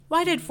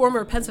Why did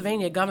former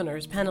Pennsylvania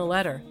governors pen a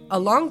letter? A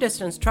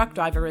long-distance truck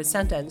driver is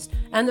sentenced,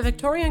 and the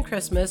Victorian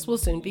Christmas will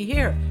soon be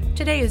here.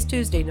 Today is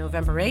Tuesday,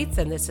 November 8th,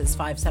 and this is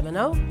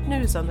 570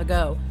 News on the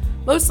Go.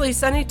 Mostly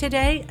sunny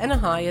today and a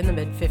high in the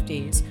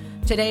mid-50s.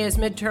 Today is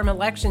midterm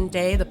election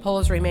day. The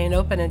polls remain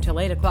open until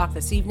 8 o'clock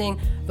this evening.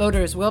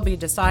 Voters will be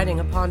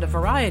deciding upon a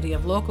variety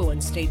of local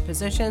and state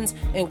positions,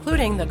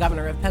 including the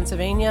governor of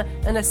Pennsylvania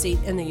and a seat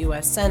in the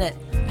U.S. Senate.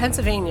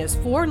 Pennsylvania's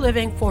 4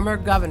 living former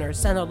governors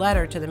sent a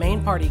letter to the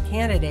main party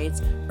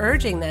candidates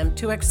urging them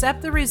to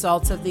accept the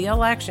results of the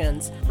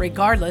elections,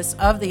 regardless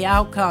of the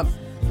outcome.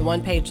 The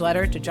one-page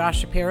letter to Josh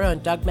Shapiro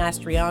and Doug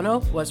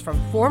Mastriano was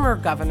from former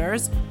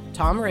governors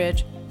Tom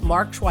Ridge,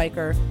 Mark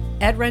Schweiker,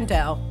 Ed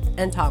Rendell,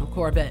 and Tom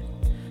Corbett.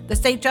 The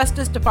State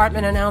Justice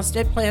Department announced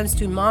it plans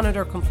to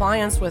monitor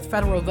compliance with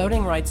federal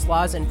voting rights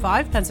laws in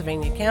 5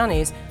 Pennsylvania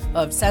counties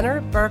of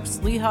Center,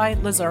 Berks, Lehigh,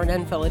 Luzerne,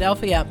 and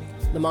Philadelphia.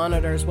 The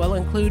monitors will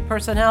include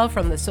personnel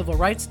from the Civil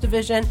Rights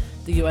Division,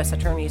 the U.S.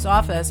 Attorney's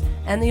Office,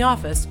 and the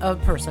Office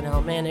of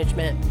Personnel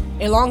Management.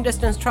 A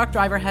long-distance truck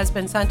driver has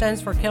been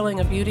sentenced for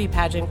killing a beauty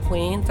pageant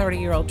queen.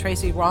 30-year-old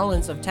Tracy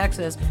Rollins of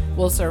Texas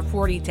will serve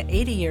 40 to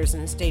 80 years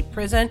in state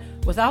prison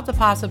without the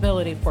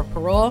possibility for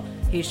parole.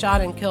 He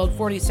shot and killed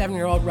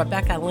 47-year-old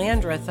Rebecca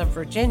Landreth of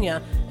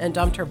Virginia and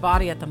dumped her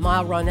body at the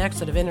Mile Run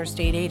exit of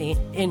Interstate 80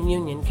 in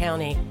Union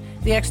County.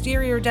 The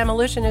exterior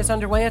demolition is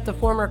underway at the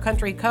former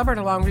Country Cupboard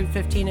along Route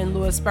 15 in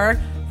Lewisburg.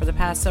 For the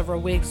past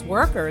several weeks,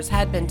 workers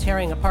had been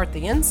tearing apart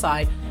the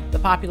inside. The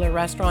popular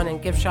restaurant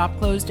and gift shop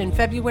closed in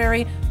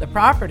February. The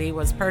property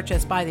was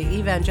purchased by the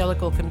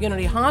Evangelical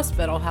Community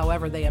Hospital.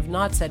 However, they have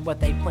not said what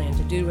they plan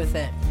to do with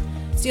it.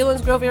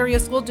 Selinsgrove Area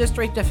School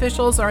District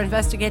officials are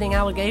investigating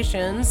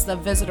allegations the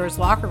visitors'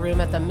 locker room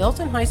at the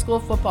Milton High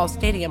School football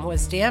stadium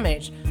was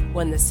damaged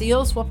when the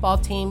Seals football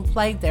team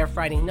played there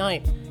Friday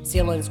night.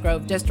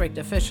 Selinsgrove District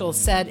officials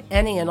said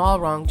any and all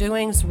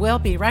wrongdoings will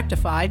be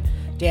rectified.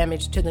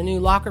 Damage to the new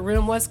locker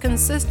room was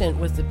consistent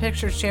with the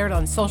pictures shared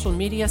on social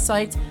media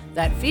sites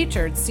that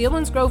featured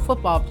Selinsgrove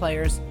football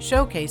players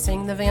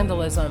showcasing the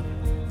vandalism.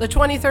 The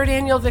 23rd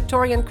Annual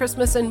Victorian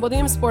Christmas in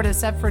Williamsport is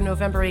set for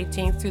November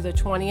 18th through the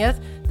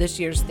 20th. This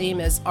year's theme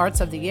is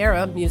Arts of the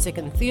Era, Music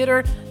and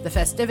Theater. The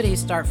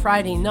festivities start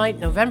Friday night,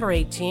 November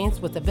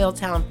 18th, with the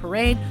Billtown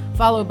Parade,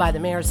 followed by the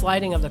mayor's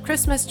lighting of the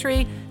Christmas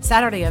tree.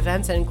 Saturday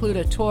events include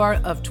a tour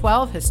of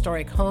 12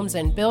 historic homes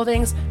and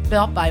buildings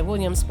built by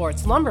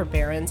Williamsport's lumber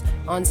barons.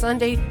 On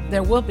Sunday,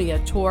 there will be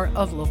a tour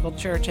of local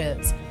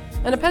churches.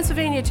 And a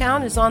Pennsylvania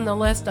town is on the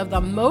list of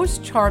the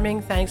most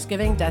charming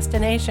Thanksgiving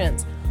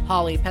destinations.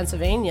 Holly,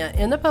 Pennsylvania,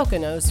 in the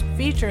Poconos,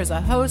 features a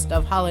host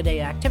of holiday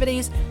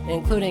activities,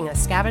 including a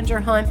scavenger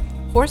hunt,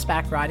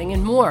 horseback riding,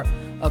 and more.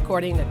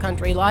 According to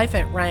Country Life,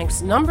 it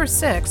ranks number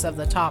 6 of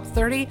the top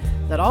 30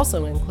 that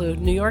also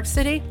include New York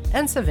City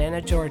and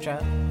Savannah,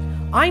 Georgia.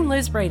 I'm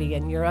Liz Brady,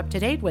 and you're up to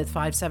date with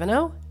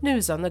 570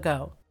 News on the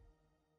Go.